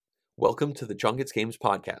Welcome to the John Gets Games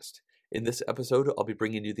podcast. In this episode, I'll be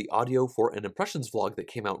bringing you the audio for an impressions vlog that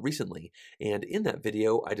came out recently, and in that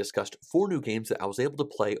video, I discussed 4 new games that I was able to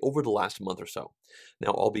play over the last month or so.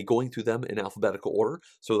 Now, I'll be going through them in alphabetical order,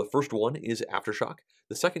 so the first one is Aftershock.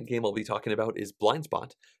 The second game I'll be talking about is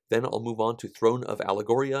Blindspot. Then I'll move on to Throne of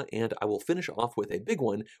Allegoria, and I will finish off with a big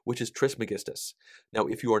one, which is Trismegistus. Now,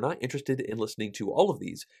 if you are not interested in listening to all of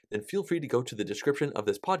these, then feel free to go to the description of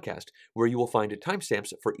this podcast, where you will find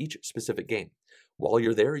timestamps for each specific game. While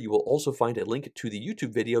you're there, you will also find a link to the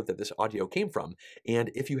YouTube video that this audio came from,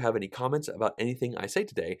 and if you have any comments about anything I say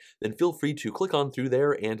today, then feel free to click on through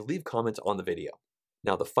there and leave comments on the video.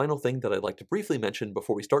 Now, the final thing that I'd like to briefly mention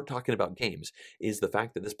before we start talking about games is the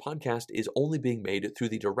fact that this podcast is only being made through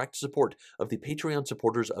the direct support of the Patreon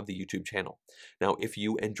supporters of the YouTube channel. Now, if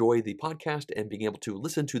you enjoy the podcast and being able to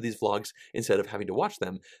listen to these vlogs instead of having to watch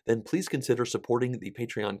them, then please consider supporting the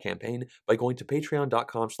Patreon campaign by going to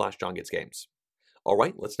patreon.com/JohnGetsGames. All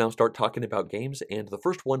right, let's now start talking about games, and the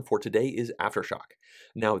first one for today is Aftershock.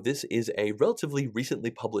 Now, this is a relatively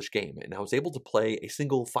recently published game, and I was able to play a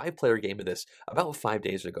single 5-player game of this about 5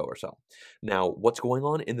 days ago or so. Now, what's going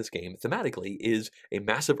on in this game thematically is a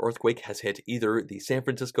massive earthquake has hit either the San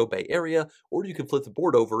Francisco Bay Area, or you can flip the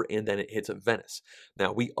board over and then it hits Venice.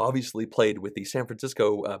 Now, we obviously played with the San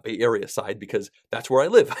Francisco Bay Area side because that's where I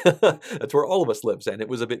live. That's where all of us lives, and it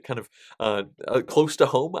was a bit kind of close to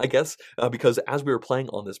home, I guess, because as we were playing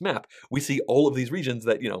on this map, we see all of these regions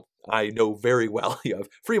that, I know very well. You have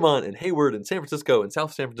Fremont and Hayward and San Francisco and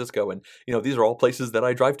South San Francisco, and, these are all places that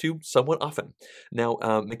I drive to somewhat often. Now,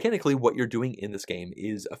 mechanically, what you're doing in this game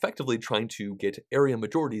is effectively trying to get area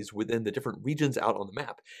majorities within the different regions out on the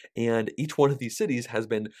map, and each one of these cities has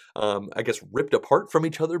been, ripped apart from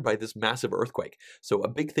each other by this massive earthquake. So a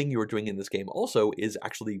big thing you are doing in this game also is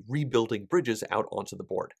actually rebuilding bridges out onto the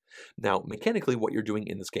board. Now, mechanically, what you're doing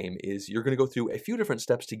in this game is you're going to go through a few different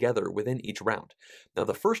steps together within each round. Now,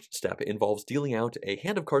 the first step involves dealing out a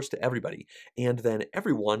hand of cards to everybody, and then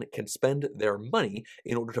everyone can spend their money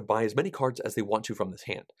in order to buy as many cards as they want to from this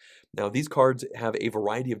hand. Now, these cards have a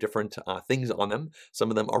variety of different things on them. Some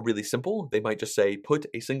of them are really simple. They might just say, put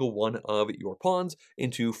a single one of your pawns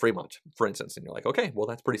into Fremont, for instance, and you're like, okay, well,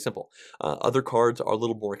 that's pretty simple. Other cards are a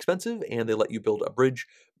little more expensive, and they let you build a bridge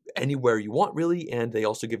anywhere you want, really, and they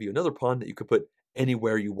also give you another pawn that you could put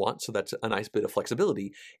anywhere you want, so that's a nice bit of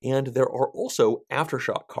flexibility. And there are also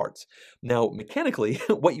Aftershock cards. Now, mechanically,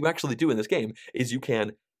 what you actually do in this game is you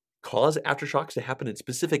can cause aftershocks to happen in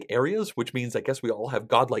specific areas, which means I guess we all have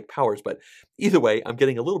godlike powers, but either way, I'm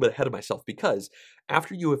getting a little bit ahead of myself because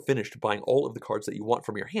after you have finished buying all of the cards that you want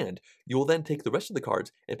from your hand, you will then take the rest of the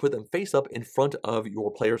cards and put them face up in front of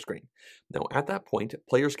your player screen. Now, at that point,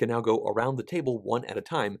 players can now go around the table one at a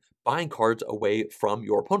time, buying cards away from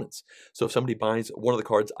your opponents. So if somebody buys one of the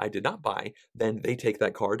cards I did not buy, then they take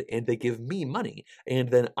that card and they give me money, and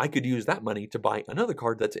then I could use that money to buy another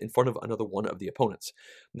card that's in front of another one of the opponents.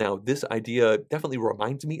 Now, this idea definitely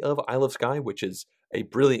reminds me of Isle of Skye, which is a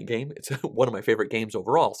brilliant game. It's one of my favorite games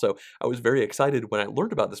overall, so I was very excited when I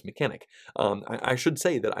learned about this mechanic. I should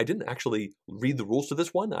say that I didn't actually read the rules to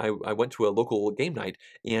this one. I went to a local game night,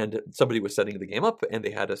 and somebody was setting the game up, and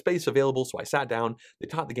they had a space available, so I sat down, they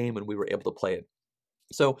taught the game, and we were able to play it.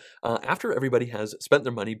 So after everybody has spent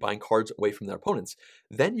their money buying cards away from their opponents,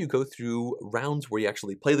 then you go through rounds where you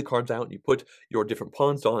actually play the cards out and you put your different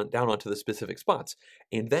pawns down onto the specific spots.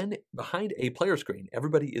 And then behind a player screen,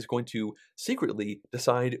 everybody is going to secretly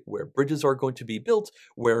decide where bridges are going to be built,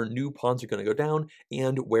 where new pawns are going to go down,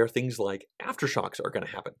 and where things like aftershocks are going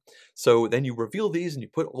to happen. So then you reveal these and you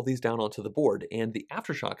put all these down onto the board, and the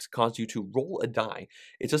aftershocks cause you to roll a die.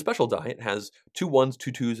 It's a special die. It has 2 1s,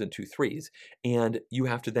 2 2s, and 2 3s, and you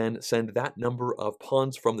have to then send that number of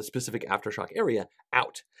pawns from the specific aftershock area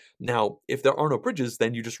out. Now, if there are no bridges,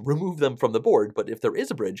 then you just remove them from the board, but if there is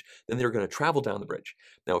a bridge, then they're going to travel down the bridge.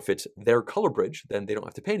 Now, if it's their color bridge, then they don't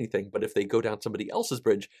have to pay anything, but if they go down somebody else's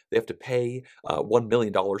bridge, they have to pay $1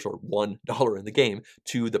 million or $1 in the game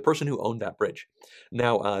to the person who owned that bridge.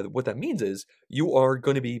 Now, what that means is you are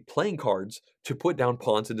going to be playing cards to put down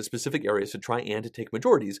pawns into specific areas to try and to take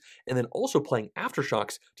majorities, and then also playing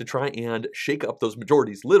aftershocks to try and shake up those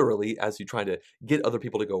majorities literally as you try to get other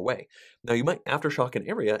people to go away. Now, you might aftershock an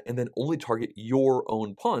area and then only target your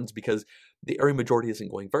own pawns because the area majority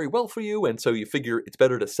isn't going very well for you, and so you figure it's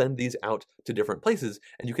better to send these out to different places,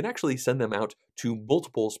 and you can actually send them out to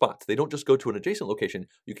multiple spots. They don't just go to an adjacent location.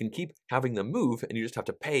 You can keep having them move, and you just have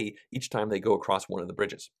to pay each time they go across one of the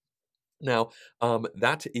bridges. Now,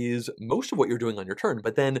 that is most of what you're doing on your turn,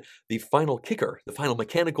 but then the final kicker, the final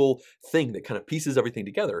mechanical thing that kind of pieces everything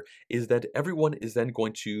together is that everyone is then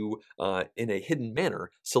going to, in a hidden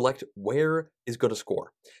manner, select where is going to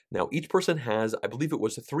score. Now, each person has, I believe it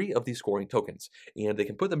was 3 of these scoring tokens, and they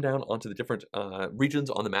can put them down onto the different regions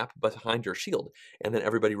on the map behind your shield, and then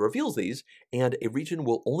everybody reveals these, and a region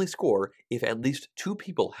will only score if at least 2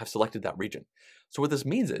 people have selected that region. So what this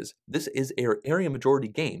means is, this is an area majority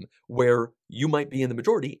game where you might be in the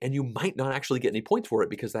majority and you might not actually get any points for it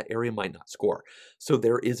because that area might not score. So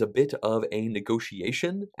there is a bit of a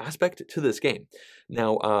negotiation aspect to this game.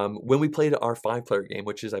 Now, when we played our 5-player game,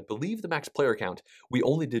 which is I believe the max player count, we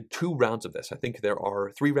only did 2 rounds of this. I think there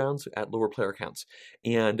are 3 rounds at lower player counts.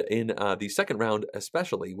 And in the second round,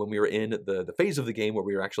 especially when we were in the phase of the game where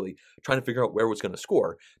we were actually trying to figure out where was going to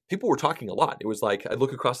score, people were talking a lot. It was like, I'd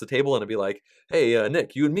look across the table and I'd be like, hey,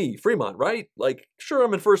 Nick, you and me, Fremont, right? Like, sure,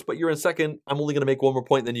 I'm in first, but you're in second. I'm only going to make 1 more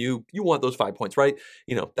point than you. You want those 5 points, right?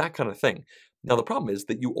 You know, that kind of thing. Now, the problem is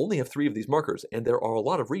that you only have 3 of these markers, and there are a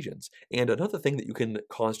lot of regions. And another thing that you can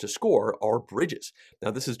cause to score are bridges. Now,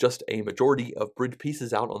 this is just a majority of bridge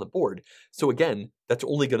pieces out on the board. So again, that's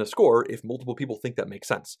only going to score if multiple people think that makes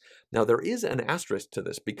sense. Now, there is an asterisk to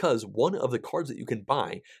this because one of the cards that you can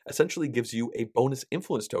buy essentially gives you a bonus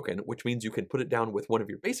influence token, which means you can put it down with one of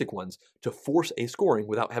your basic ones to force a scoring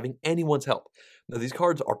without having anyone's help. Now, these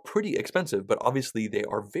cards are pretty expensive, but obviously they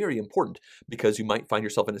are very important because you might find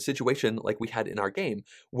yourself in a situation like we had in our game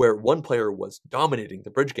where one player was dominating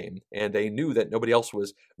the bridge game and they knew that nobody else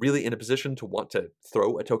was really in a position to want to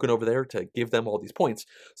throw a token over there to give them all these points.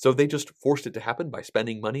 So they just forced it to happen by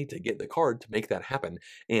spending money to get the card to make that happen.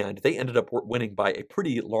 And they ended up winning by a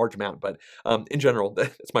pretty large amount. But in general,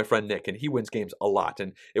 that's my friend Nick, and he wins games a lot.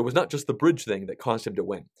 And it was not just the bridge thing that caused him to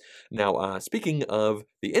win. Now, speaking of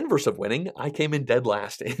the inverse of winning, I came in dead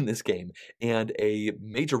last in this game. And a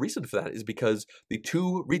major reason for that is because the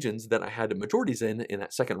 2 regions that I had majorities in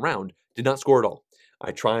that second round did not score at all.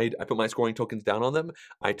 I put my scoring tokens down on them.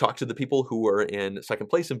 I talked to the people who were in second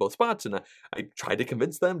place in both spots, and I tried to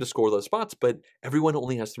convince them to score those spots, but everyone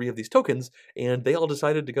only has 3 of these tokens, and they all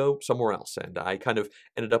decided to go somewhere else. And I kind of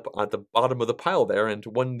ended up at the bottom of the pile there, and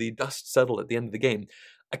when the dust settled at the end of the game,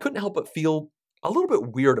 I couldn't help but feel a little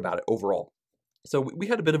bit weird about it overall. So we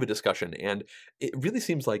had a bit of a discussion, and it really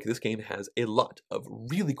seems like this game has a lot of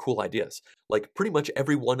really cool ideas. Like, pretty much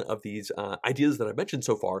every one of these ideas that I've mentioned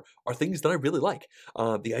so far are things that I really like.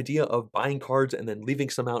 The idea of buying cards and then leaving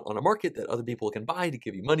some out on a market that other people can buy to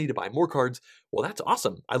give you money to buy more cards, well, that's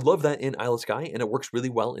awesome. I love that in Isle of Skye, and it works really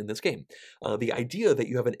well in this game. The idea that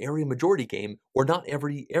you have an area majority game where not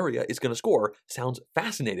every area is going to score sounds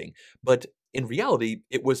fascinating, but in reality,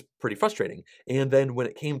 it was pretty frustrating. And then when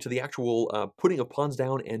it came to the actual putting of pawns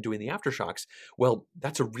down and doing the aftershocks, well,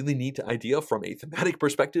 that's a really neat idea from a thematic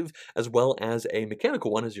perspective as well as a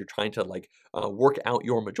mechanical one as you're trying to work out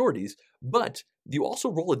your majorities. But you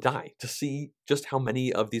also roll a die to see just how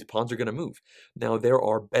many of these pawns are going to move. Now, there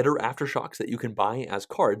are better aftershocks that you can buy as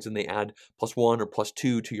cards, and they add +1 or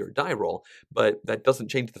 +2 to your die roll, but that doesn't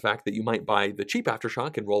change the fact that you might buy the cheap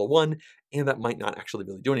aftershock and roll a 1, and that might not actually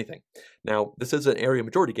really do anything. Now, this is an area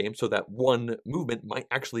majority game, so that 1 movement might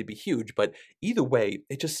actually be huge, but either way,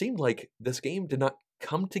 it just seemed like this game did not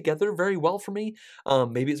come together very well for me.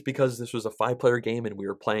 Maybe it's because this was a 5-player game and we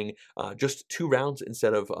were playing just 2 rounds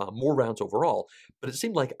instead of more rounds overall, but it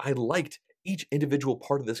seemed like I liked each individual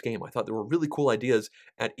part of this game. I thought there were really cool ideas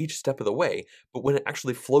at each step of the way, but when it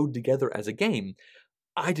actually flowed together as a game,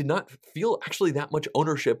 I did not feel actually that much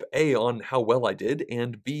ownership, A, on how well I did,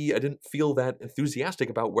 and B, I didn't feel that enthusiastic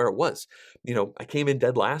about where it was. You know, I came in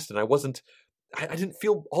dead last, and I didn't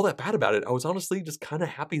feel all that bad about it. I was honestly just kind of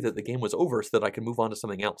happy that the game was over so that I could move on to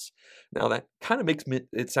something else. Now, that kind of makes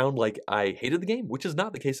it sound like I hated the game, which is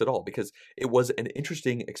not the case at all, because it was an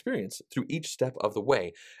interesting experience through each step of the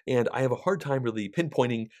way, and I have a hard time really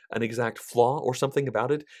pinpointing an exact flaw or something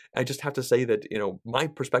about it. I just have to say that, you know, my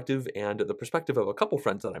perspective and the perspective of a couple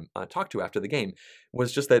friends that I talked to after the game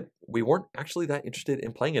was just that we weren't actually that interested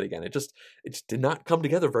in playing it again. It just did not come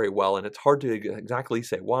together very well, and it's hard to exactly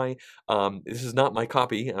say why. This is not my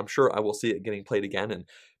copy. I'm sure I will see it getting played again, and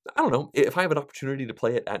I don't know, if I have an opportunity to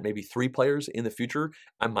play it at maybe 3 players in the future,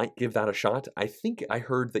 I might give that a shot. I think I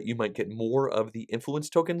heard that you might get more of the influence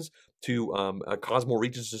tokens to cause more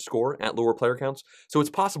regions to score at lower player counts, so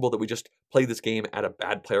it's possible that we just play this game at a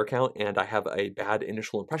bad player count and I have a bad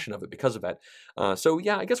initial impression of it because of it. So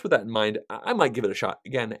yeah, I guess with that in mind, I might give it a shot,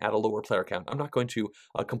 again, at a lower player count. I'm not going to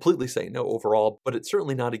completely say no overall, but it's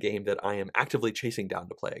certainly not a game that I am actively chasing down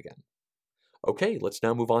to play again. Okay, let's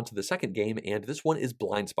now move on to the second game, and this one is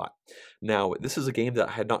Blind Spot. Now, this is a game that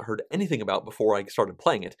I had not heard anything about before I started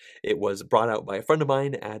playing it. It was brought out by a friend of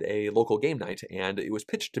mine at a local game night, and it was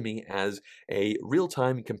pitched to me as a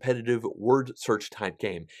real-time competitive word search type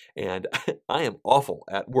game. And I am awful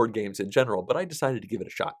at word games in general, but I decided to give it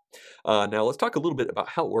a shot. Now, let's talk a little bit about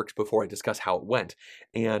how it works before I discuss how it went.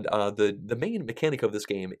 And the main mechanic of this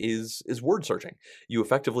game is word searching. You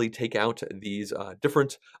effectively take out these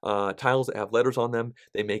different tiles that have letters on them.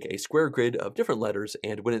 They make a square grid of different letters,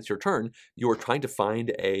 and when it's your turn, you are trying to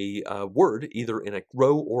find a word either in a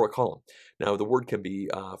row or a column. Now, the word can be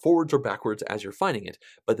forwards or backwards as you're finding it,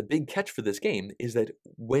 but the big catch for this game is that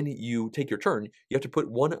when you take your turn, you have to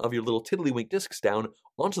put one of your little tiddlywink discs down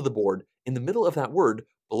onto the board in the middle of that word,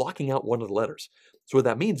 blocking out one of the letters. So what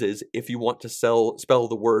that means is if you want to spell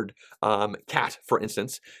the word cat, for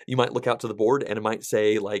instance, you might look out to the board and it might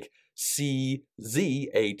say like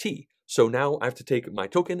C-Z-A-T. So now I have to take my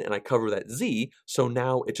token and I cover that Z, so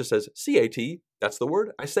now it just says C-A-T, that's the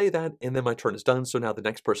word, I say that, and then my turn is done, so now the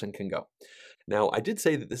next person can go. Now, I did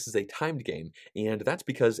say that this is a timed game, and that's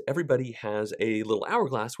because everybody has a little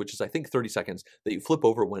hourglass, which is, I think, 30 seconds, that you flip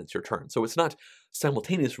over when it's your turn. So it's not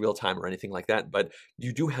simultaneous real time or anything like that, but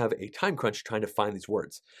you do have a time crunch trying to find these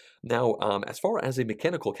words. Now, as far as a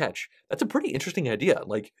mechanical catch, that's a pretty interesting idea.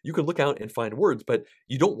 Like, you can look out and find words, but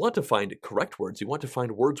you don't want to find correct words. You want to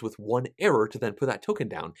find words with one error to then put that token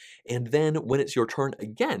down. And then when it's your turn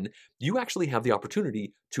again, you actually have the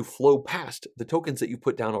opportunity to flow past the tokens that you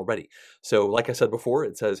put down already. So like I said before,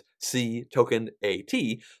 it says C token AT.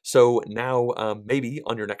 So now maybe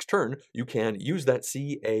on your next turn, you can use that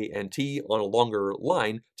C-A-N-T on a longer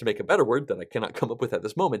line to make a better word that I cannot come up with at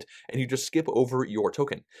this moment, and you just skip over your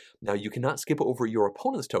token. Now you cannot skip over your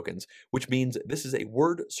opponent's tokens, which means this is a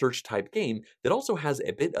word search type game that also has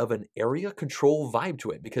a bit of an area control vibe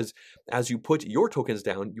to it, because as you put your tokens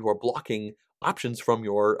down, you are blocking options from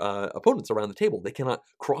your opponents around the table. They cannot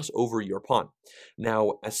cross over your pawn.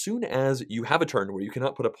 Now, as soon as you have a turn where you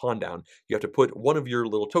cannot put a pawn down, you have to put one of your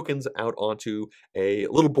little tokens out onto a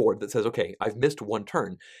little board that says, okay, I've missed one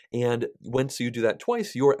turn. And once you do that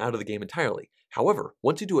twice, you're out of the game entirely. However,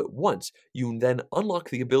 once you do it once, you then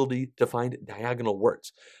unlock the ability to find diagonal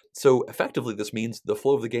words. So effectively, this means the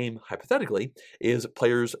flow of the game, hypothetically, is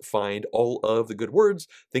players find all of the good words,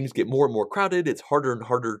 things get more and more crowded, it's harder and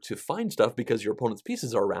harder to find stuff because your opponent's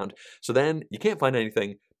pieces are around, so then you can't find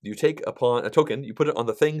anything, you take a token, you put it on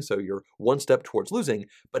the thing, so you're one step towards losing,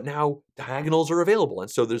 but now diagonals are available,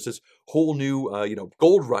 and so there's this whole new,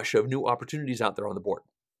 gold rush of new opportunities out there on the board.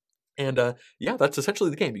 And yeah, that's essentially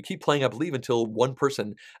the game. You keep playing, I believe, until one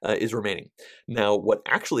person is remaining. Now, what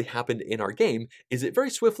actually happened in our game is it very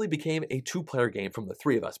swiftly became a two-player game from the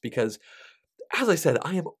three of us because, as I said,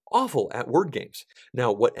 I am awful at word games.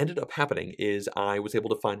 Now, what ended up happening is I was able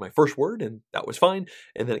to find my first word, and that was fine,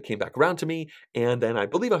 and then it came back around to me, and then I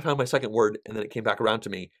believe I found my second word, and then it came back around to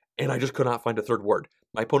me, and I just could not find a third word.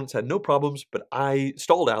 My opponents had no problems, but I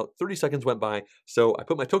stalled out, 30 seconds went by, so I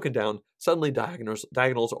put my token down, suddenly diagonals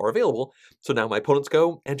are available, so now my opponents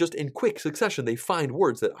go, and just in quick succession they find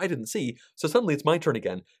words that I didn't see, so suddenly it's my turn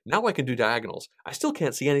again. Now I can do diagonals. I still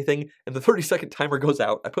can't see anything, and the 30-second timer goes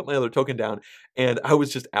out, I put my other token down, and I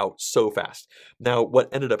was just out so fast. Now, what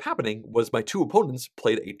ended up happening was my two opponents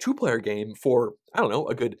played a two-player game for, I don't know,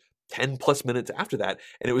 a good 10 plus minutes after that,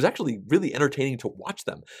 and it was actually really entertaining to watch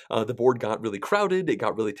them. The board got really crowded, it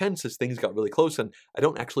got really tense as things got really close, and I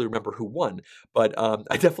don't actually remember who won, but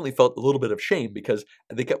I definitely felt a little bit of shame because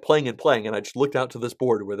they kept playing and playing, and I just looked out to this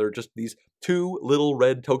board where there are just these two little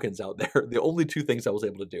red tokens out there, the only two things I was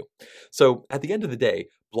able to do. So at the end of the day,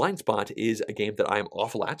 Blind Spot is a game that I am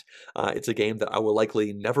awful at. It's a game that I will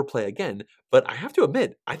likely never play again, but I have to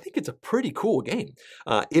admit, I think it's a pretty cool game.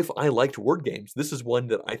 If I liked word games, this is one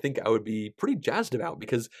that I think I would be pretty jazzed about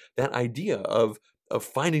because that idea of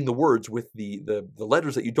finding the words with the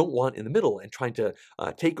letters that you don't want in the middle and trying to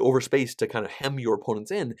take over space to kind of hem your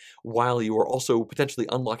opponents in while you are also potentially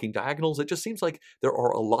unlocking diagonals. It just seems like there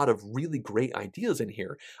are a lot of really great ideas in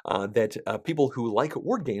here that people who like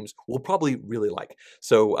word games will probably really like.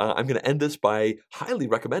 So I'm going to end this by highly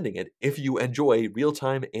recommending it if you enjoy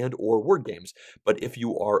real-time and or word games. But if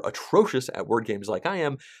you are atrocious at word games like I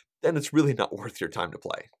am, then it's really not worth your time to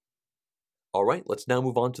play. All right, let's now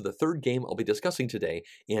move on to the third game I'll be discussing today,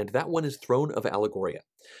 and that one is Throne of Allegoria.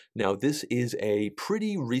 Now, this is a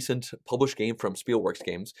pretty recent published game from Spielworxx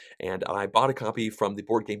Games, and I bought a copy from the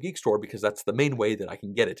Board Game Geek store because that's the main way that I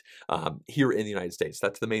can get it here in the United States.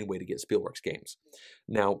 That's the main way to get Spielworxx games.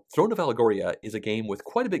 Now, Throne of Allegoria is a game with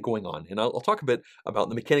quite a bit going on, and I'll talk a bit about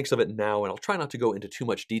the mechanics of it now, and I'll try not to go into too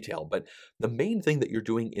much detail, but the main thing that you're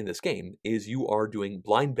doing in this game is you are doing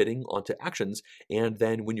blind bidding onto actions, and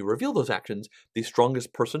then when you reveal those actions, the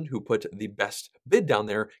strongest person who put the best bid down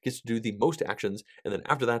there gets to do the most actions, and then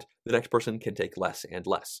after that, the next person can take less and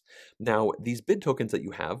less. Now, these bid tokens that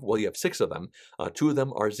you have, well, you have 6 of them. 2 of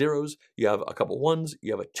them are zeros, you have a couple ones,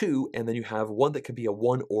 you have a 2, and then you have one that could be a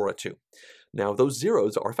 1 or a 2. Now, those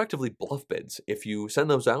zeros are effectively bluff bids. If you send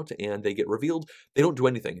those out and they get revealed, they don't do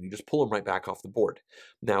anything, and you just pull them right back off the board.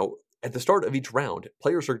 Now, at the start of each round,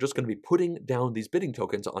 players are just going to be putting down these bidding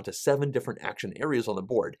tokens onto 7 different action areas on the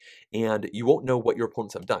board, and you won't know what your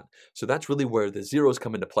opponents have done. So that's really where the zeros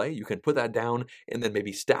come into play. You can put that down and then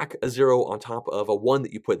maybe stack a 0 on top of a 1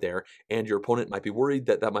 that you put there, and your opponent might be worried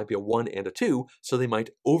that that might be a 1 and a 2, so they might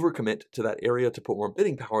overcommit to that area to put more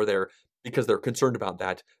bidding power there, because they're concerned about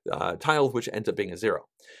that tile, which ends up being a 0.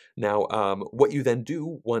 Now, what you then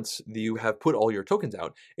do once you have put all your tokens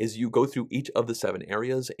out is you go through each of the 7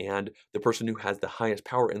 areas, and the person who has the highest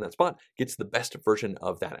power in that spot gets the best version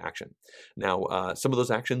of that action. Now, some of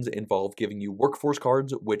those actions involve giving you workforce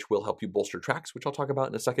cards, which will help you bolster tracks, which I'll talk about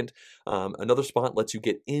in a second. Another spot lets you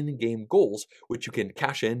get in-game goals, which you can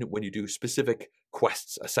cash in when you do specific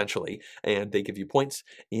quests, essentially, and they give you points.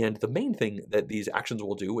 And the main thing that these actions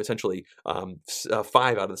will do, essentially 5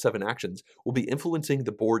 out of the 7 actions, will be influencing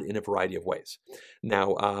the board in a variety of ways.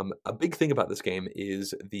 Now, a big thing about this game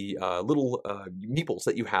is the little meeples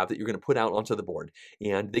that you have that you're going to put out onto the board,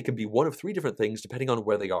 and they can be one of 3 different things depending on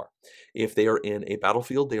where they are. If they are in a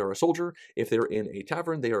battlefield, they are a soldier. If they're in a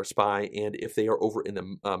tavern, they are a spy. And if they are over in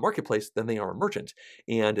the marketplace, then they are a merchant.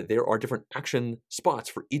 And there are different action spots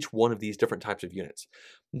for each one of these different types of units.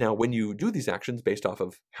 Now, when you do these actions based off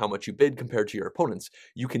of how much you bid compared to your opponents,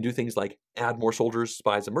 you can do things like add more soldiers,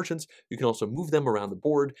 spies, and merchants. You can also move them around the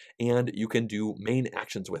board, and you can do main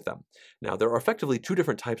actions with them. Now, there are effectively 2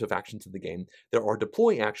 different types of actions in the game. There are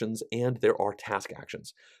deploy actions, and there are task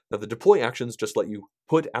actions. Now, the deploy actions just let you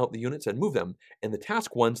put out the units and move them, and the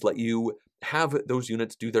task ones let you have those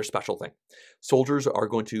units do their special thing. Soldiers are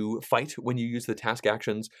going to fight when you use the task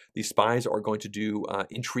actions. The spies are going to do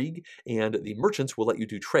intrigue, and the merchants will let you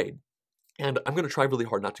do trade. And I'm going to try really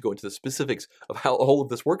hard not to go into the specifics of how all of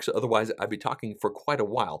this works, otherwise I'd be talking for quite a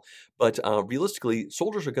while. But realistically,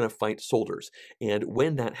 soldiers are going to fight soldiers. And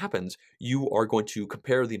when that happens, you are going to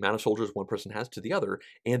compare the amount of soldiers one person has to the other,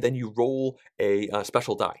 and then you roll a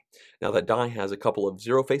special die. Now, that die has a couple of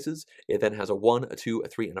 0 faces. It then has a 1, a 2, a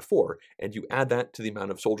 3, and a 4. And you add that to the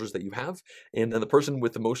amount of soldiers that you have, and then the person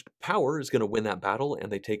with the most power is going to win that battle,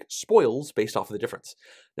 and they take spoils based off of the difference.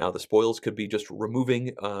 Now, the spoils could be just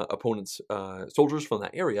removing opponents' soldiers from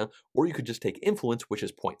that area, or you could just take influence, which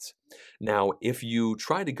is points. Now, if you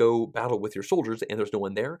try to go battle with your soldiers and there's no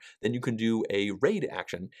one there, then you can do a raid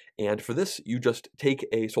action, and for this, you just take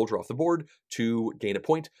a soldier off the board to gain a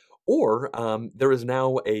point. Or there is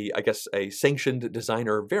now a sanctioned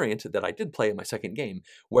designer variant that I did play in my second game,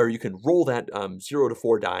 where you can roll that 0 to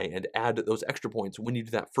 4 die and add those extra points when you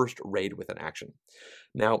do that first raid with an action.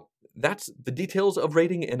 Now, that's the details of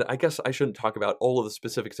raiding, and I guess I shouldn't talk about all of the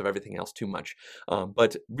specifics of everything else too much.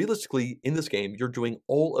 But realistically, in this game, you're doing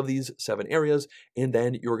all of these 7 areas, and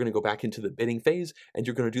then you're going to go back into the bidding phase, and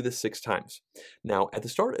you're going to do this 6 times. Now, at the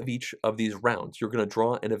start of each of these rounds, you're going to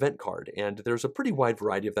draw an event card, and there's a pretty wide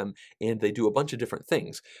variety of them, and they do a bunch of different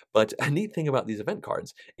things. But a neat thing about these event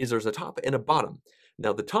cards is there's a top and a bottom.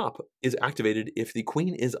 Now, the top is activated if the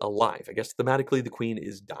queen is alive. I guess thematically the queen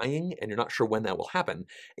is dying, and you're not sure when that will happen.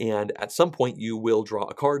 And at some point, you will draw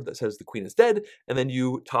a card that says the queen is dead, and then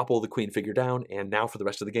you topple the queen figure down. And now for the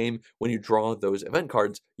rest of the game, when you draw those event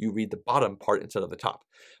cards, you read the bottom part instead of the top.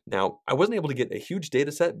 Now, I wasn't able to get a huge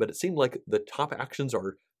data set, but it seemed like the top actions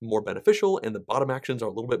are more beneficial, and the bottom actions are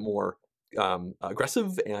a little bit more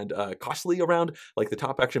aggressive and costly around. Like the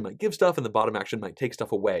top action might give stuff and the bottom action might take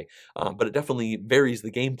stuff away, but it definitely varies the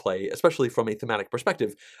gameplay, especially from a thematic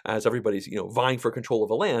perspective, as everybody's vying for control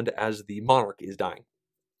of a land as the monarch is dying.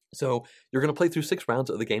 So you're going to play through 6 rounds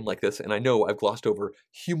of the game like this, and I know I've glossed over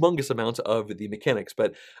humongous amounts of the mechanics,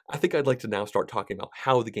 but I think I'd like to now start talking about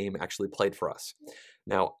how the game actually played for us.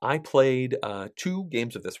 Now, I played 2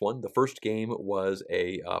 games of this one. The first game was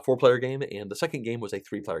a 4-player game, and the second game was a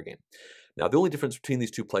 3-player game. Now, the only difference between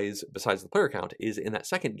these two plays, besides the player count, is in that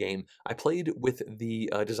second game, I played with the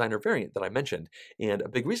designer variant that I mentioned. And a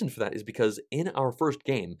big reason for that is because in our first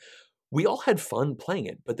game, we all had fun playing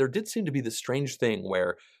it, but there did seem to be this strange thing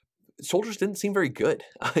where soldiers didn't seem very good.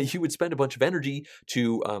 You would spend a bunch of energy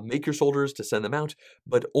to make your soldiers, to send them out,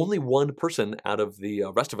 but only one person out of the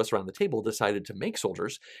rest of us around the table decided to make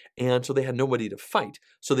soldiers, and so they had nobody to fight.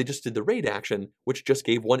 So they just did the raid action, which just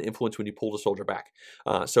gave one influence when you pulled a soldier back.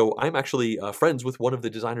 So I'm actually friends with one of the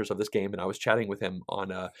designers of this game, and I was chatting with him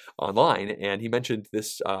on online, and he mentioned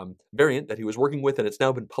this variant that he was working with, and it's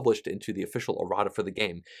now been published into the official errata for the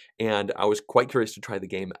game. And I was quite curious to try the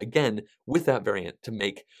game again with that variant to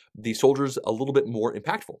make the soldiers a little bit more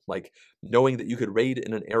impactful, like knowing that you could raid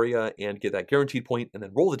in an area and get that guaranteed point and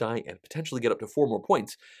then roll the die and potentially get up to 4 more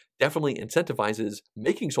points definitely incentivizes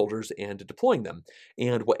making soldiers and deploying them.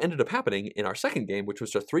 And what ended up happening in our second game, which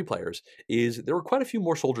was just 3 players, is there were quite a few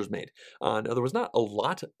more soldiers made. Now, there was not a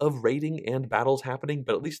lot of raiding and battles happening,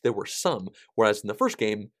 but at least there were some, whereas in the first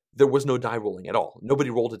game, there was no die rolling at all. Nobody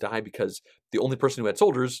rolled a die because the only person who had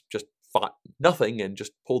soldiers just fought nothing and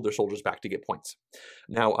just pulled their soldiers back to get points.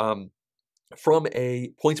 Now, from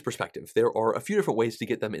a points perspective, there are a few different ways to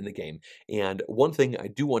get them in the game, and one thing I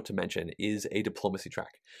do want to mention is a diplomacy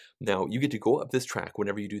track. Now, you get to go up this track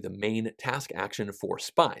whenever you do the main task action for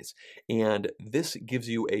spies, and this gives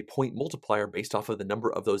you a point multiplier based off of the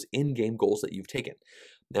number of those in-game goals that you've taken.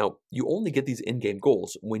 Now, you only get these in-game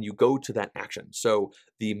goals when you go to that action, so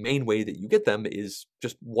the main way that you get them is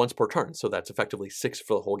just once per turn, so that's effectively 6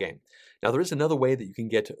 for the whole game. Now, there is another way that you can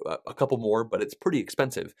get a couple more, but it's pretty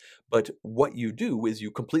expensive. But what you do is you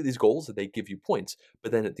complete these goals, and they give you points,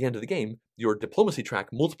 but then at the end of the game, your diplomacy track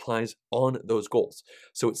multiplies on those goals.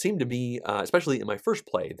 So it seemed to me, especially in my first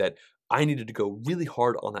play, that I needed to go really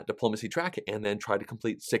hard on that diplomacy track and then try to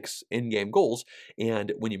complete 6 in-game goals.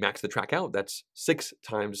 And when you max the track out, that's 6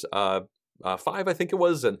 times 5, I think it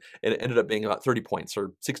was, and it ended up being about 30 points,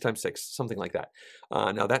 or 6 times 6, something like that.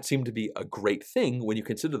 Now, that seemed to be a great thing when you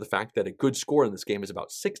consider the fact that a good score in this game is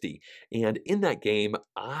about 60, and in that game,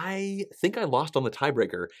 I think I lost on the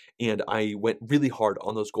tiebreaker, and I went really hard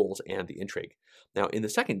on those goals and the intrigue. Now, in the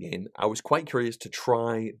second game, I was quite curious to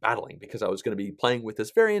try battling, because I was going to be playing with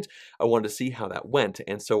this variant. I wanted to see how that went,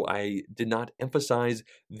 and so I did not emphasize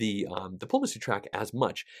the diplomacy track as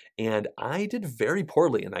much, and I did very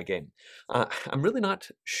poorly in that game. I'm really not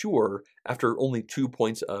sure, after only 2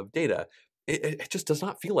 points of data, it just does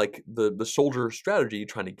not feel like the soldier strategy,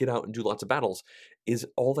 trying to get out and do lots of battles, is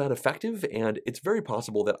all that effective, and it's very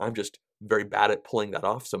possible that I'm just very bad at pulling that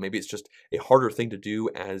off, so maybe it's just a harder thing to do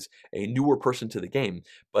as a newer person to the game,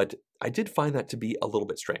 but I did find that to be a little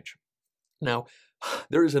bit strange. Now,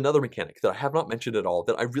 there is another mechanic that I have not mentioned at all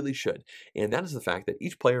that I really should, and that is the fact that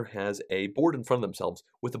each player has a board in front of themselves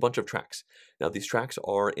with a bunch of tracks. Now, these tracks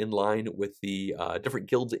are in line with the different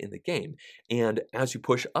guilds in the game, and as you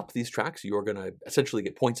push up these tracks, you're going to essentially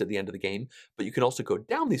get points at the end of the game, but you can also go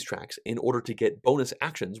down these tracks in order to get bonus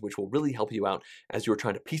actions, which will really help you out as you're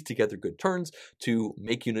trying to piece together good turns to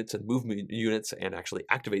make units and move units and actually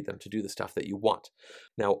activate them to do the stuff that you want.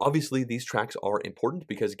 Now, obviously, these tracks are important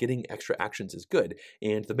because getting extra actions is good,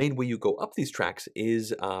 and the main way you go up these tracks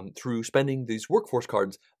is through spending these workforce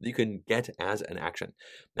cards that you can get as an action.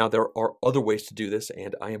 Now, there are other ways to do this,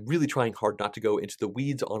 and I am really trying hard not to go into the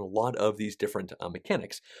weeds on a lot of these different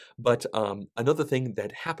mechanics, but another thing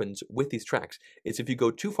that happens with these tracks is if you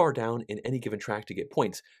go too far down in any given track to get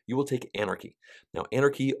points, you will take Anarchy. Now,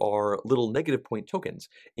 Anarchy are little negative point tokens,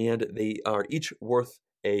 and they are each worth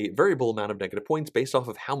a variable amount of negative points based off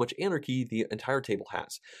of how much anarchy the entire table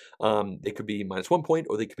has. They could be -1 point,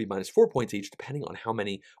 or they could be -4 points each, depending on how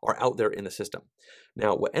many are out there in the system.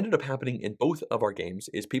 Now, what ended up happening in both of our games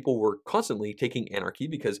is people were constantly taking anarchy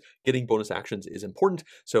because getting bonus actions is important,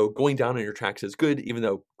 so going down on your tracks is good, even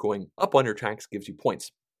though going up on your tracks gives you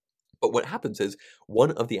points. But what happens is one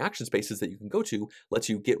of the action spaces that you can go to lets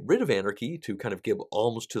you get rid of anarchy to kind of give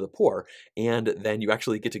alms to the poor, and then you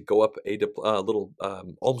actually get to go up a little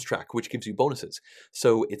alms track, which gives you bonuses.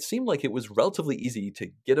 So it seemed like it was relatively easy to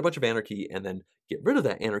get a bunch of anarchy and then get rid of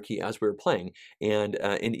that anarchy as we were playing. And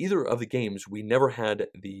in either of the games, we never had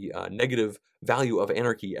the negative value of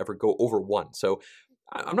anarchy ever go over 1. So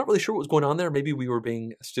I'm not really sure what was going on there. Maybe we were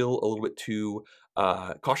being still a little bit too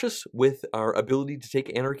cautious with our ability to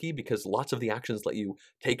take anarchy, because lots of the actions let you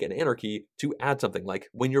take an anarchy to add something. Like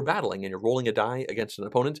when you're battling and you're rolling a die against an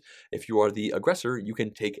opponent, if you are the aggressor, you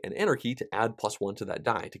can take an anarchy to add +1 to that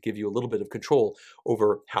die to give you a little bit of control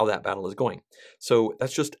over how that battle is going. So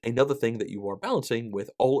that's just another thing that you are balancing with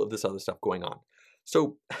all of this other stuff going on.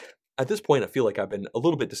 So At this point, I feel like I've been a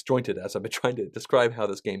little bit disjointed as I've been trying to describe how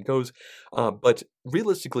this game goes, but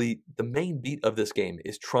realistically, the main beat of this game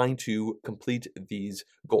is trying to complete these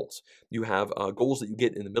goals. You have goals that you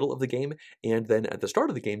get in the middle of the game, and then at the start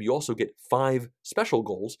of the game, you also get 5 special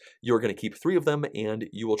goals. You're going to keep 3 of them, and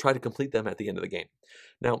you will try to complete them at the end of the game.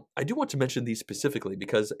 Now, I do want to mention these specifically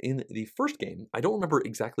because in the first game, I don't remember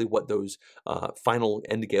exactly what those final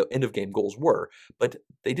end of game goals were, but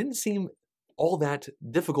they didn't seem all that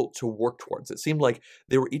difficult to work towards. It seemed like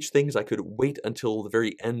they were each things I could wait until the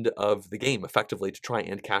very end of the game effectively to try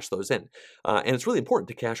and cash those in. And it's really important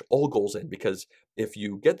to cash all goals in because if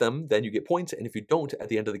you get them, then you get points, and if you don't at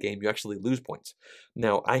the end of the game, you actually lose points.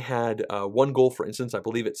 Now, I had one goal, for instance, I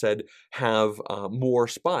believe it said have more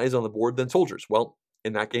spies on the board than soldiers. Well,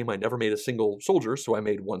 in that game, I never made a single soldier, so I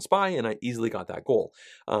made 1 spy, and I easily got that goal.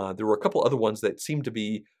 There were a couple other ones that seemed to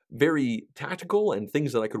be very tactical and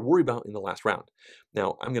things that I could worry about in the last round.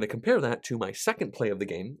 Now, I'm going to compare that to my second play of the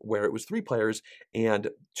game, where it was 3 players, and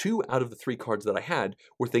 2 out of the 3 cards that I had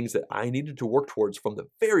were things that I needed to work towards from the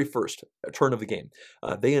very first turn of the game.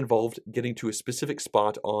 They involved getting to a specific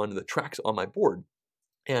spot on the tracks on my board.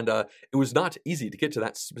 And it was not easy to get to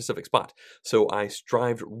that specific spot. So I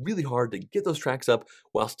strived really hard to get those tracks up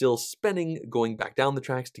while still spending going back down the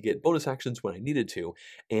tracks to get bonus actions when I needed to.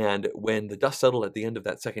 And when the dust settled at the end of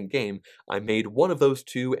that second game, I made one of those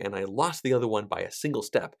 2 and I lost the other one by a single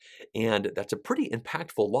step. And that's a pretty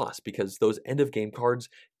impactful loss because those end of game cards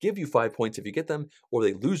give you 5 points if you get them, or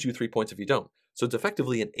they lose you 3 points if you don't. So it's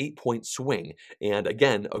effectively an 8-point swing. And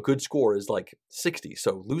again, a good score is like 60.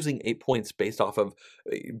 So losing 8 points based off of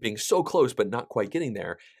being so close but not quite getting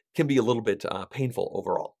there can be a little bit painful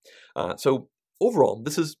overall. So overall,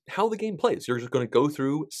 this is how the game plays. You're just going to go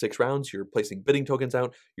through 6 rounds. You're placing bidding tokens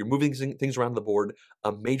out. You're moving things around the board.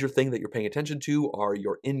 A major thing that you're paying attention to are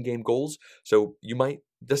your in-game goals. So you might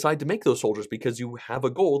decide to make those soldiers because you have a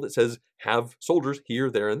goal that says have soldiers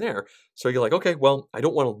here, there, and there. So you're like, okay, well, I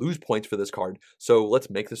don't want to lose points for this card, so let's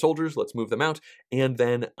make the soldiers, let's move them out. And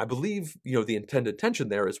then I believe, the intended tension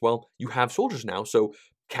there is, well, you have soldiers now, so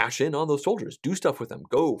cash in on those soldiers, do stuff with them,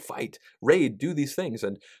 go fight, raid, do these things,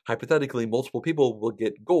 and hypothetically, multiple people will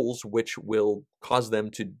get goals which will cause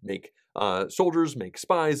them to make soldiers, make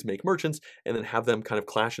spies, make merchants, and then have them kind of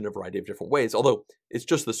clash in a variety of different ways, although it's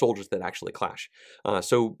just the soldiers that actually clash.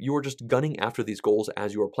 So you are just gunning after these goals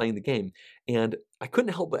as you are playing the game, and I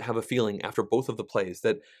couldn't help but have a feeling after both of the plays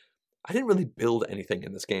that I didn't really build anything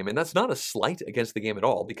in this game, and that's not a slight against the game at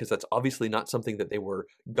all, because that's obviously not something that they were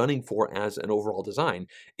gunning for as an overall design.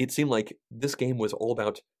 It seemed like this game was all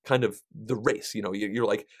about kind of the race. You're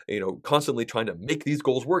like, constantly trying to make these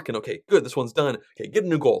goals work, and okay, good, this one's done. Okay, get a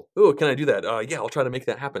new goal. Oh, can I do that? Yeah, I'll try to make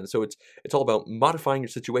that happen. So it's all about modifying your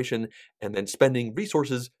situation and then spending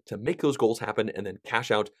resources to make those goals happen, and then cash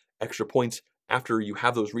out extra points after you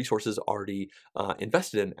have those resources already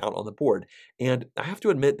invested in out on the board. And I have to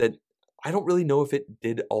admit that I don't really know if it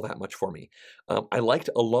did all that much for me. I liked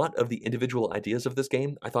a lot of the individual ideas of this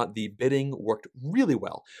game. I thought the bidding worked really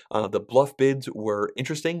well. The bluff bids were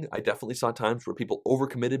interesting. I definitely saw times where people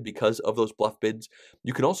overcommitted because of those bluff bids.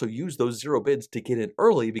 You can also use those 0 bids to get in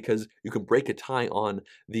early because you can break a tie on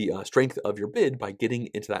the strength of your bid by getting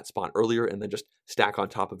into that spot earlier and then just stack on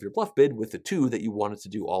top of your bluff bid with the 2 that you wanted to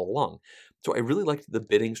do all along. So I really liked the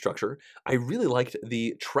bidding structure. I really liked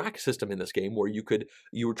the track system in this game where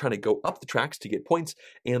you were trying to go up the tracks to get points,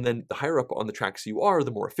 and then the higher up on the tracks you are,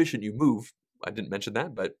 the more efficient you move. I didn't mention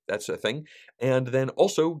that, but that's a thing. And then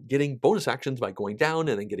also getting bonus actions by going down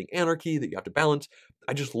and then getting anarchy that you have to balance.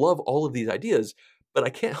 I just love all of these ideas, but I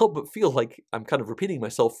can't help but feel like I'm kind of repeating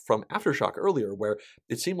myself from Aftershock earlier, where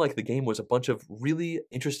it seemed like the game was a bunch of really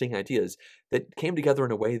interesting ideas that came together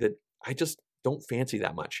in a way that I just don't fancy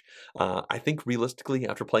that much. I think realistically,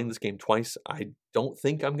 after playing this game twice, I don't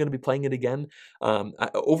think I'm going to be playing it again.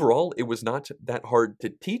 Overall, it was not that hard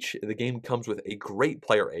to teach. The game comes with a great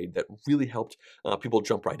player aid that really helped people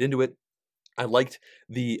jump right into it. I liked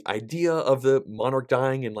the idea of the monarch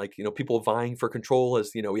dying and people vying for control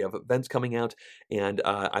as we have events coming out, and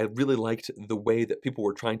I really liked the way that people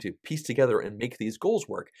were trying to piece together and make these goals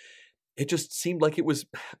work. It just seemed like it was,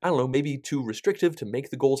 I don't know, maybe too restrictive to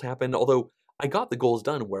make the goals happen, although I got the goals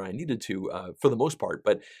done where I needed to for the most part,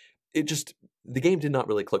 but the game did not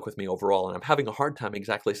really click with me overall, and I'm having a hard time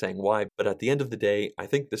exactly saying why, but at the end of the day, I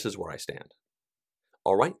think this is where I stand.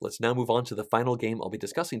 All right, let's now move on to the final game I'll be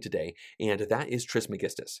discussing today, and that is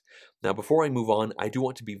Trismegistus. Now, before I move on, I do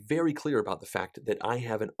want to be very clear about the fact that I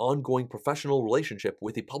have an ongoing professional relationship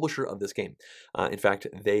with the publisher of this game. In fact,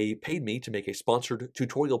 they paid me to make a sponsored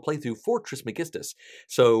tutorial playthrough for Trismegistus.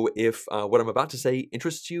 So if what I'm about to say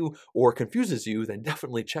interests you or confuses you, then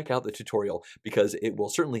definitely check out the tutorial because it will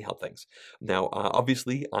certainly help things. Now,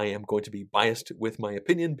 obviously, I am going to be biased with my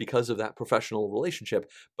opinion because of that professional relationship,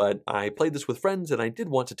 but I played this with friends and I did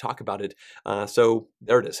want to talk about it, so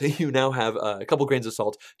there it is. You now have a couple grains of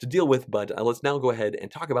salt to deal with, but let's now go ahead and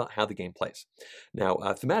talk about how the game plays. Now,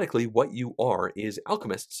 thematically, what you are is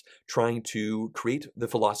alchemists trying to create the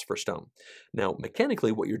Philosopher's Stone. Now,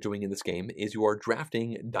 mechanically, what you're doing in this game is you are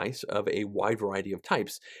drafting dice of a wide variety of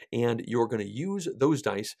types, and you're going to use those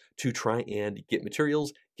dice to try and get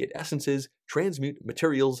materials, get essences, transmute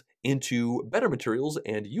materials into better materials,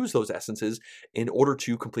 and use those essences in order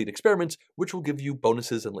to complete experiments, which will give you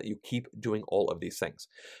bonuses and let you keep doing all of these things.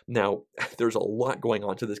 Now, there's a lot going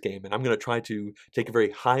on to this game, and I'm going to try to take a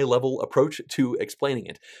very high-level approach to explaining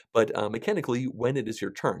it. But mechanically, when it is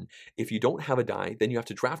your turn, if you don't have a die, then you have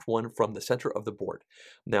to draft one from the center of the board.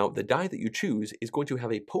 Now, the die that you choose is going to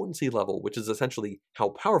have a potency level, which is essentially how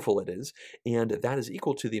powerful it is, and that is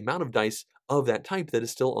equal to the amount of dice of that type that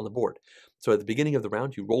is still on the board. So at the beginning of the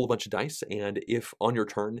round, you roll a bunch of dice, and if on your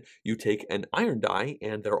turn you take an iron die,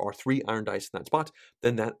 and there are 3 iron dice in that spot,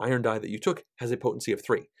 then that iron die that you took has a potency of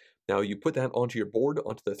 3. Now you put that onto your board,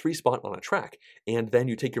 onto the 3 spot on a track, and then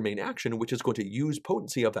you take your main action, which is going to use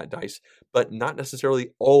potency of that dice, but not necessarily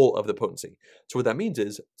all of the potency. So what that means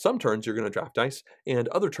is some turns you're going to draft dice, and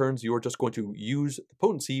other turns you are just going to use the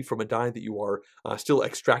potency from a die that you are still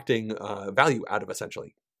extracting value out of,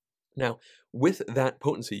 essentially. Now, with that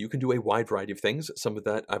potency, you can do a wide variety of things, some of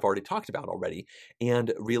that I've already talked about already,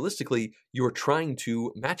 and realistically, you're trying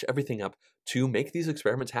to match everything up to make these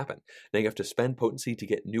experiments happen. Now, you have to spend potency to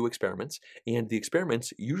get new experiments, and the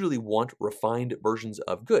experiments usually want refined versions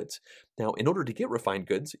of goods. Now, in order to get refined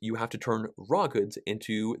goods, you have to turn raw goods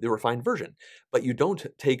into the refined version, but you don't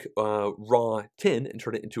take raw tin and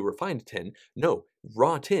turn it into refined tin. No,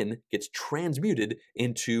 raw tin gets transmuted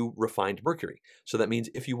into refined mercury. So that means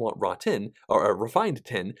if you want raw tin, or refined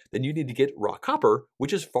tin, then you need to get raw copper,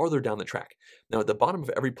 which is farther down the track. Now, at the bottom of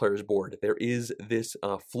every player's board, there is this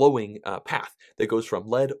flowing path that goes from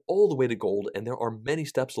lead all the way to gold, and there are many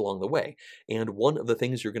steps along the way. And one of the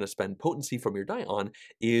things you're going to spend potency from your die on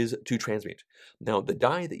is to transmute. Now, the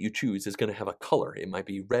die that you choose is going to have a color. It might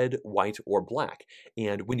be red, white, or black.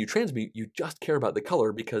 And when you transmute, you just care about the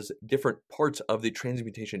color because different parts of the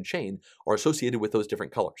transmutation chain are associated with those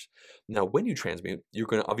different colors. Now, when you transmute, you're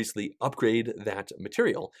going to obviously upgrade that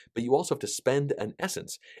material, but you also have to spend an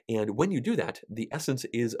essence. And when you do that, the essence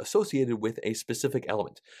is associated with a specific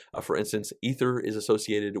element. For instance, ether is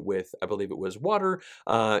associated with, I believe it was water,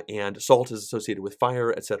 and salt is associated with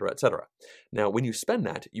fire, etc., etc. Now, when you spend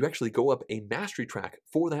that, you actually go up a mastery track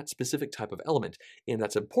for that specific type of element, and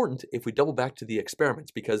that's important if we double back to the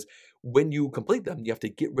experiments, because when you complete them, you have to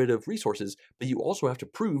get rid of resources, but you also have to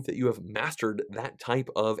prove that you have mastered that type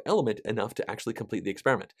of element enough to actually complete the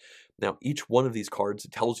experiment. Now, each one of these cards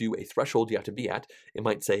tells you a threshold you have to be at. It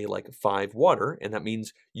might say like 5 water, and that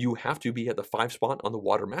means you have to be at the 5 spot on the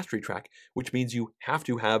water mastery track, which means you have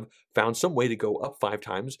to have found some way to go up 5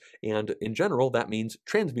 times, and in general, that means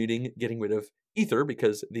transmuting, getting rid of ether,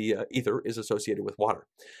 because the ether is associated with water.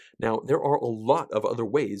 Now, there are a lot of other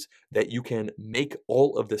ways that you can make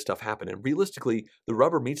all of this stuff happen, and realistically, the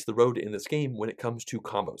rubber meets the road in this game when it comes to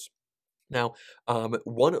combos. Now,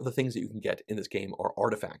 one of the things that you can get in this game are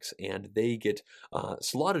artifacts, and they get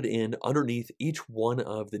slotted in underneath each one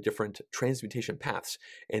of the different transmutation paths.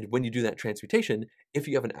 And when you do that transmutation, if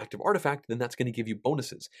you have an active artifact, then that's going to give you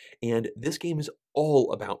bonuses. And this game is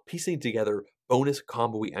all about piecing together bonus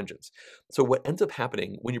combo-y engines. So what ends up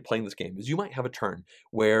happening when you're playing this game is you might have a turn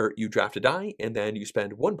where you draft a die, and then you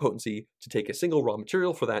spend 1 potency to take a single raw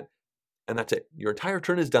material for that, and that's it. Your entire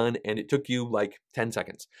turn is done, and it took you like 10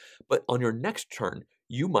 seconds. But on your next turn,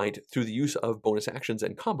 you might, through the use of bonus actions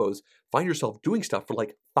and combos, find yourself doing stuff for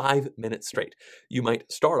like 5 minutes straight. You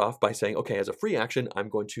might start off by saying, okay, as a free action, I'm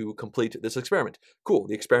going to complete this experiment. Cool,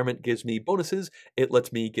 the experiment gives me bonuses. It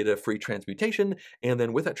lets me get a free transmutation, and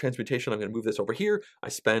then with that transmutation, I'm going to move this over here. I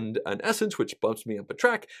spend an essence, which bumps me up a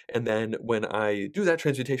track, and then when I do that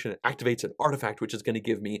transmutation, it activates an artifact, which is going to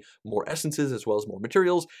give me more essences as well as more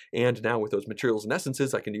materials, and now with those materials and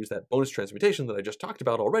essences, I can use that bonus transmutation that I just talked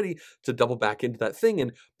about already to double back into that thing,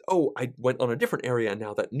 and oh, I went on a different area, and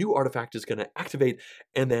now that new artifact is going to activate,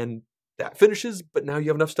 and then that finishes, but now you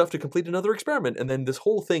have enough stuff to complete another experiment, and then this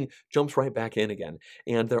whole thing jumps right back in again.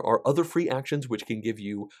 And there are other free actions which can give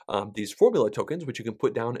you these formula tokens, which you can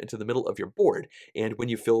put down into the middle of your board. And when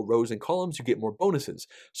you fill rows and columns, you get more bonuses.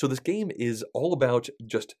 So this game is all about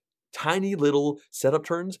just tiny little setup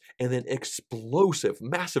turns and then explosive,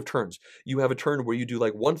 massive turns. You have a turn where you do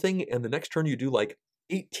like one thing, and the next turn you do like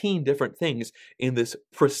 18 different things in this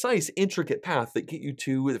precise, intricate path that get you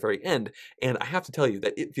to the very end. And I have to tell you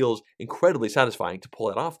that it feels incredibly satisfying to pull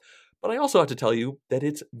that off. But I also have to tell you that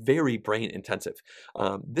it's very brain intensive.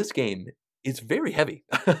 This game is very heavy.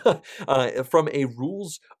 From a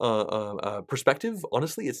rules perspective,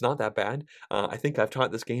 honestly, it's not that bad. I think I've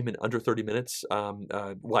taught this game in under 30 minutes.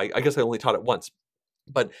 Well, I guess I only taught it once.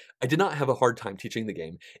 But I did not have a hard time teaching the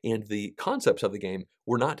game, and the concepts of the game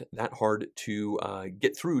were not that hard to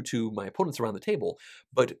get through to my opponents around the table.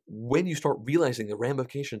 But when you start realizing the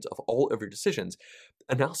ramifications of all of your decisions,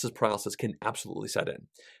 analysis paralysis can absolutely set in.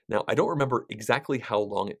 Now, I don't remember exactly how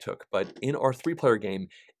long it took, but in our 3-player game,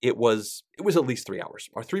 it was at least 3 hours.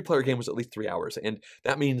 Our 3-player game was at least 3 hours, and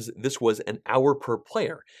that means this was an hour per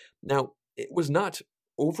player. Now, it was not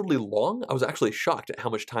overly long. I was actually shocked at how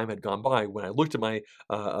much time had gone by when I looked at my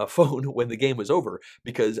phone when the game was over,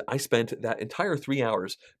 because I spent that entire 3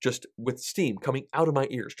 hours just with steam coming out of my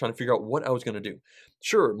ears trying to figure out what I was going to do.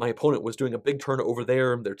 Sure, my opponent was doing a big turn over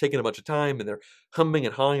there, and they're taking a bunch of time, and they're humming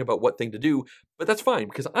and hawing about what thing to do, but that's fine,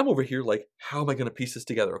 because I'm over here like, how am I going to piece this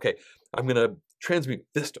together? Okay, I'm going to transmute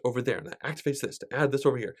this to over there, and that activates this to add this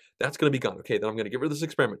over here. That's going to be gone. Okay, then I'm going to get rid of this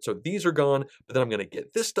experiment. So these are gone, but then I'm going to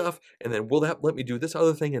get this stuff, and then will that let me do this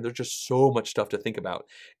other thing? And there's just so much stuff to think about.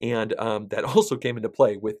 And that also came into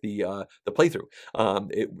play with the playthrough.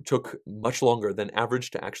 It took much longer than average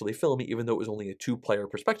to actually film, even though it was only a 2-player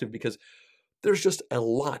perspective, because there's just a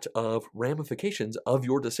lot of ramifications of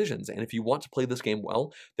your decisions. And if you want to play this game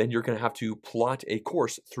well, then you're going to have to plot a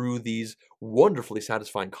course through these wonderfully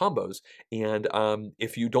satisfying combos. And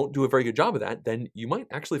if you don't do a very good job of that, then you might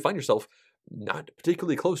actually find yourself not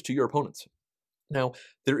particularly close to your opponents. Now,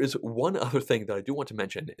 there is one other thing that I do want to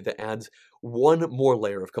mention that adds one more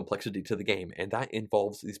layer of complexity to the game, and that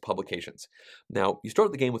involves these publications. Now, you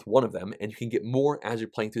start the game with one of them, and you can get more as you're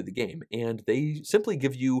playing through the game, and they simply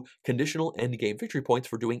give you conditional end-game victory points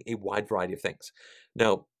for doing a wide variety of things.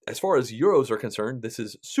 Now, as far as Euros are concerned, this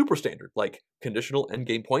is super standard, like conditional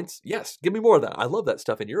endgame points. Yes, give me more of that. I love that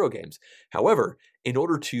stuff in Euro games. However, in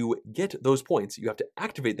order to get those points, you have to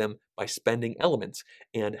activate them by spending elements.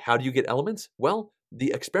 And how do you get elements? Well,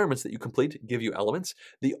 the experiments that you complete give you elements,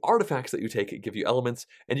 the artifacts that you take give you elements,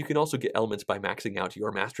 and you can also get elements by maxing out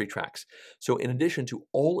your mastery tracks. So in addition to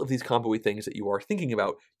all of these combo-y things that you are thinking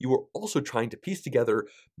about, you are also trying to piece together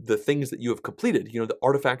the things that you have completed, the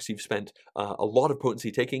artifacts you've spent a lot of potency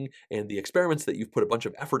taking, and the experiments that you've put a bunch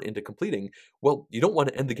of effort into completing. Well, you don't want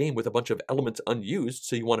to end the game with a bunch of elements unused,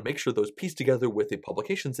 so you want to make sure those piece together with the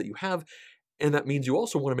publications that you have, and that means you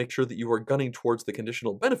also want to make sure that you are gunning towards the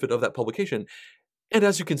conditional benefit of that publication. And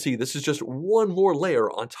as you can see, this is just one more layer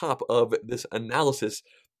on top of this analysis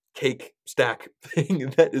cake stack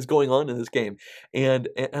thing that is going on in this game. And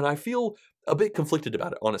I feel a bit conflicted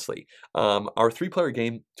about it, honestly. Our 3-player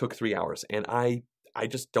game took 3 hours, and I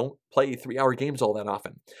just don't play 3-hour games all that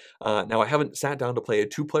often. Now, I haven't sat down to play a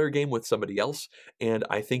 2-player game with somebody else, and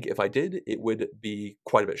I think if I did, it would be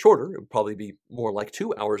quite a bit shorter. It would probably be more like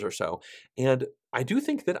 2 hours or so. And I do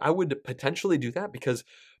think that I would potentially do that because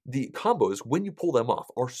the combos, when you pull them off,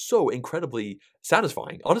 are so incredibly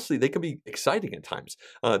satisfying. Honestly, they can be exciting at times.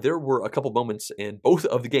 There were a couple moments in both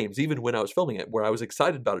of the games, even when I was filming it, where I was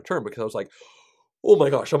excited about a turn because I was like, oh my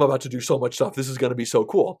gosh, I'm about to do so much stuff. This is going to be so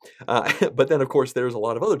cool. But then, of course, there's a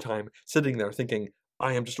lot of other time sitting there thinking,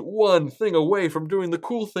 I am just one thing away from doing the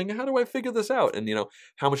cool thing. How do I figure this out? And,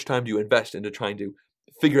 how much time do you invest into trying to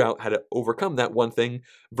figure out how to overcome that one thing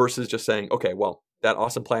versus just saying, okay, well, that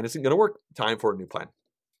awesome plan isn't going to work. Time for a new plan.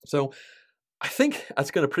 So I think that's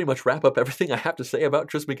going to pretty much wrap up everything I have to say about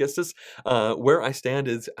Trismegistus. Where I stand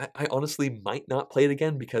is I honestly might not play it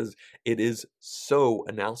again because it is so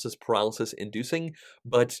analysis paralysis inducing,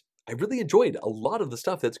 but I really enjoyed a lot of the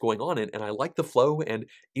stuff that's going on, and I like the flow, and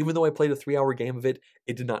even though I played a 3-hour game of it,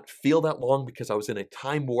 it did not feel that long because I was in a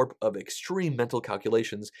time warp of extreme mental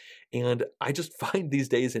calculations, and I just find these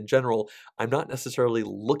days in general, I'm not necessarily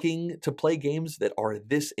looking to play games that are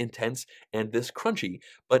this intense and this crunchy,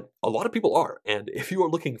 but a lot of people are, and if you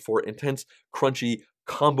are looking for intense, crunchy,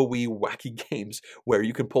 combo-y, wacky games where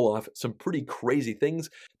you can pull off some pretty crazy things,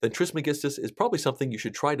 then Trismegistus is probably something you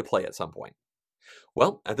should try to play at some point.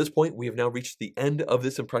 Well, at this point, we have now reached the end of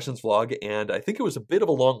this Impressions vlog, and I think it was a bit of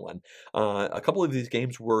a long one. A couple of these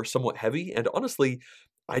games were somewhat heavy, and honestly,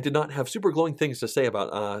 I did not have super glowing things to say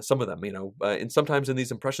about some of them. And sometimes in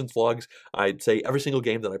these impressions vlogs, I'd say every single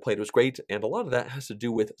game that I played was great, and a lot of that has to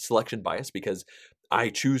do with selection bias because I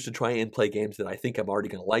choose to try and play games that I think I'm already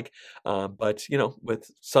going to like. But with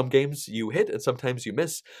some games you hit and sometimes you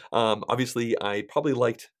miss. Obviously, I probably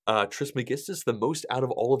liked Trismegistus the most out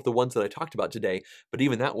of all of the ones that I talked about today, but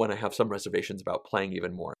even that one I have some reservations about playing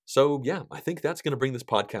even more. So yeah, I think that's going to bring this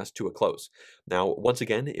podcast to a close. Now, once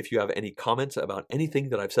again, if you have any comments about anything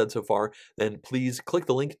that I've said so far, then please click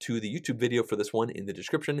the link to the YouTube video for this one in the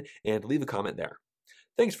description and leave a comment there.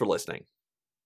 Thanks for listening.